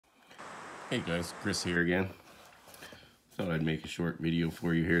Hey guys, Chris here again. Thought I'd make a short video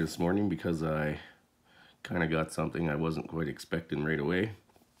for you here this morning because I kind of got something I wasn't quite expecting right away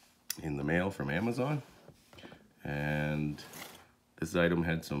in the mail from Amazon. And this item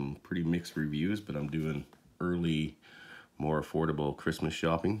had some pretty mixed reviews, but I'm doing early, more affordable Christmas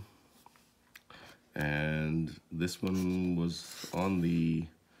shopping. And this one was on the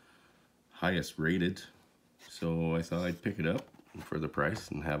highest rated, so I thought I'd pick it up for the price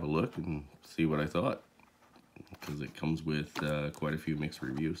and have a look and see what I thought, because it comes with quite a few mixed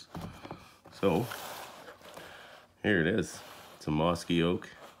reviews. So here it is. It's a Mossy oak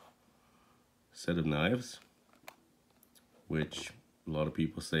set of knives, which a lot of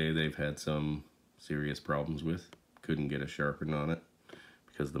people say they've had some serious problems with. Couldn't get a sharpen on it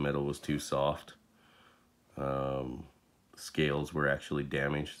because the metal was too soft. Scales were actually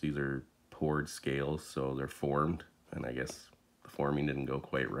damaged. These are poured scales, so they're formed, and I guess the forming didn't go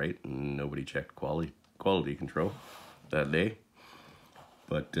quite right, and nobody checked quality control that day.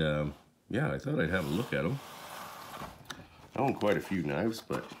 But yeah, I thought I'd have a look at them. I own quite a few knives,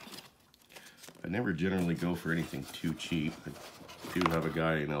 but I never generally go for anything too cheap. I do have a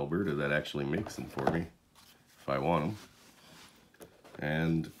guy in Alberta that actually makes them for me if I want them.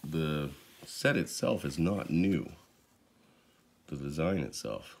 And the set itself is not new, the design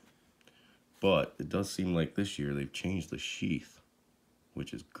itself. But it does seem like this year they've changed the sheath,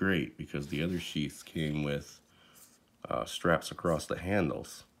 which is great because the other sheaths came with straps across the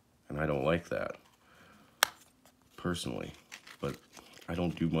handles, and I don't like that personally. But I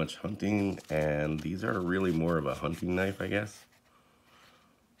don't do much hunting, and these are really more of a hunting knife, I guess.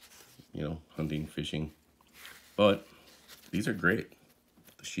 You know, hunting, fishing. But these are great.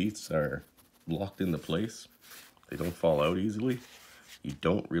 The sheaths are locked into place. They don't fall out easily. You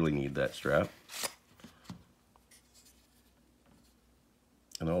don't really need that strap.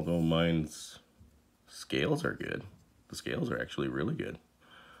 And although mine's scales are good, the scales are actually really good.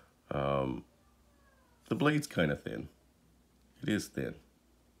 The blade's kind of thin. It is thin,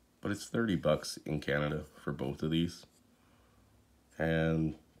 but it's 30 bucks in Canada for both of these.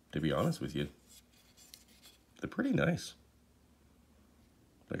 And to be honest with you, they're pretty nice.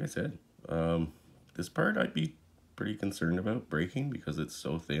 Like I said, this part I'd be pretty concerned about breaking because it's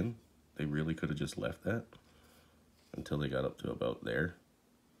so thin. They really could have just left that until they got up to about there.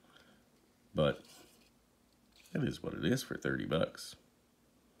 But it is what it is for 30 bucks.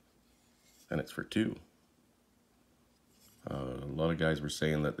 And it's for two. A lot of guys were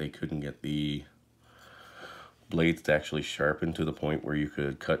saying that they couldn't get the blades to actually sharpen to the point where you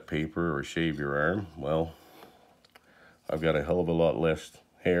could cut paper or shave your arm. Well, I've got a hell of a lot less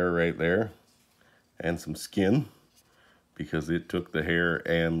hair right there and some skin, because it took the hair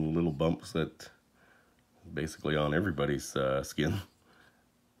and little bumps that basically on everybody's skin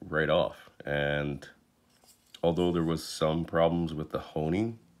right off. And although there was some problems with the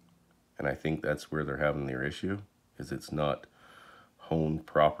honing, and I think that's where they're having their issue, is it's not honed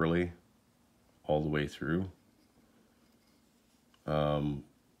properly all the way through.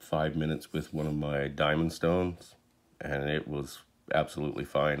 5 minutes with one of my diamond stones, and it was absolutely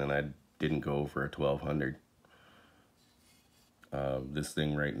fine, and I didn't go over a 1200. This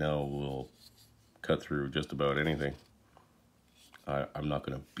thing right now will cut through just about anything. I'm not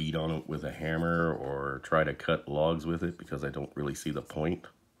going to beat on it with a hammer or try to cut logs with it because I don't really see the point.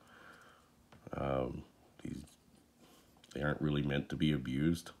 They aren't really meant to be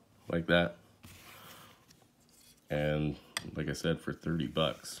abused like that. And like I said, for 30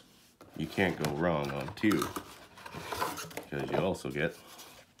 bucks, you can't go wrong on two, because you also get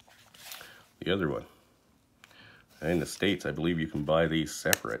the other one. In the States, I believe you can buy these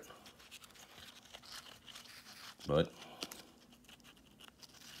separate, but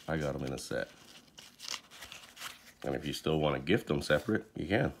I got them in a set. And if you still want to gift them separate, you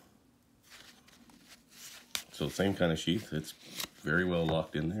can. So same kind of sheath, it's very well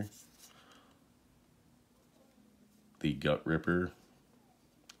locked in there. The gut ripper,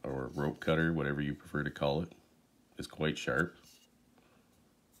 or rope cutter, whatever you prefer to call it, is quite sharp.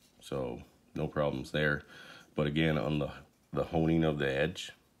 So no problems there. But again, on the honing of the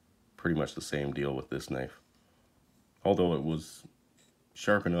edge, pretty much the same deal with this knife. Although it was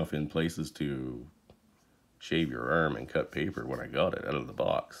sharp enough in places to shave your arm and cut paper when I got it out of the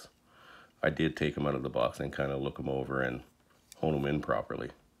box, I did take them out of the box and kind of look them over and hone them in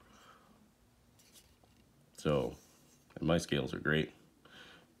properly. So, and my scales are great.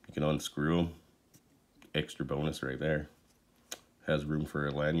 You can unscrew them. Extra bonus right there. Has room for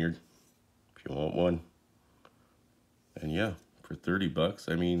a lanyard if you want one. And yeah, for 30 bucks,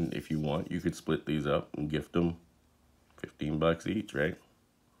 I mean, if you want, you could split these up and gift them 15 bucks each, right?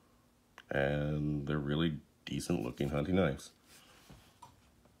 and they're really decent looking hunting knives.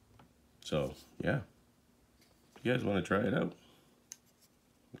 So yeah, if you guys want to try it out,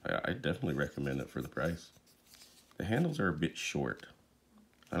 I definitely recommend it for the price. The handles are a bit short.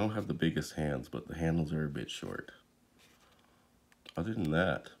 I don't have the biggest hands, but the handles are a bit short. Other than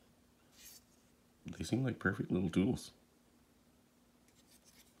that, they seem like perfect little tools.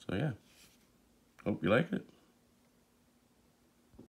 So yeah, hope you like it.